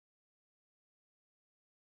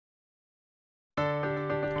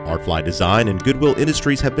ArtFly Design and Goodwill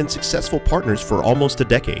Industries have been successful partners for almost a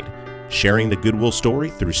decade, sharing the Goodwill story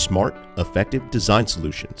through smart, effective design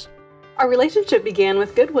solutions. Our relationship began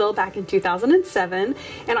with Goodwill back in 2007,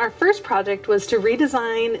 and our first project was to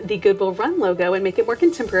redesign the Goodwill Run logo and make it more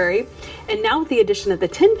contemporary. And now with the addition of the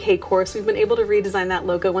 10K course, we've been able to redesign that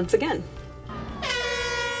logo once again.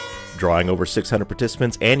 Drawing over 600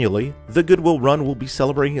 participants annually, the Goodwill Run will be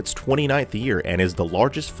celebrating its 29th year and is the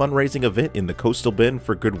largest fundraising event in the Coastal Bend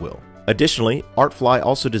for Goodwill. Additionally, ArtFly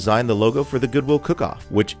also designed the logo for the Goodwill Cook-Off,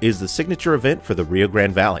 which is the signature event for the Rio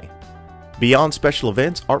Grande Valley. Beyond special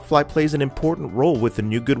events, ArtFly plays an important role with the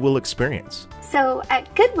new Goodwill experience. So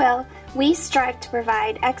at Goodwill, we strive to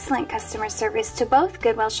provide excellent customer service to both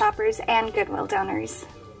Goodwill shoppers and Goodwill donors.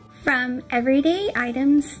 From everyday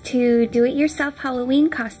items to do-it-yourself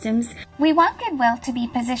Halloween costumes, we want Goodwill to be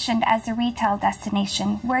positioned as a retail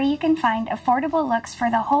destination where you can find affordable looks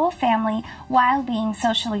for the whole family while being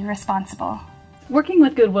socially responsible. Working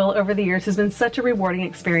with Goodwill over the years has been such a rewarding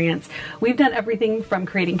experience. We've done everything from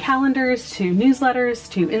creating calendars to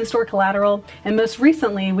newsletters to in-store collateral, and most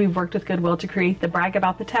recently we've worked with Goodwill to create the Brag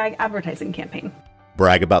About the Tag advertising campaign.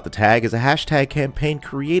 Brag About the Tag is a hashtag campaign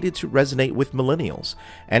created to resonate with millennials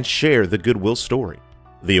and share the Goodwill story.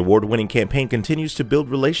 The award-winning campaign continues to build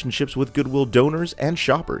relationships with Goodwill donors and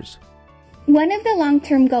shoppers. One of the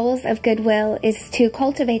long-term goals of Goodwill is to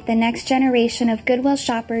cultivate the next generation of Goodwill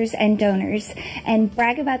shoppers and donors, and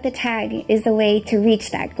Brag About the Tag is the way to reach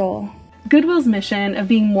that goal. Goodwill's mission of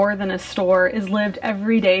being more than a store is lived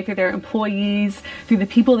every day through their employees, through the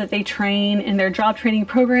people that they train in their job training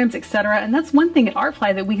programs, etc. And that's one thing at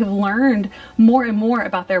ArtFly that we have learned more and more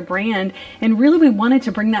about their brand, and really we wanted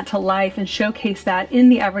to bring that to life and showcase that in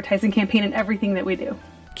the advertising campaign and everything that we do.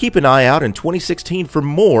 Keep an eye out in 2016 for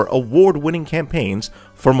more award-winning campaigns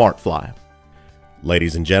from ArtFly.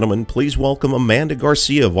 Ladies and gentlemen, please welcome Amanda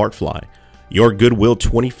Garcia of ArtFly, your Goodwill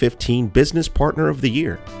 2015 Business Partner of the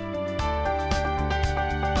Year.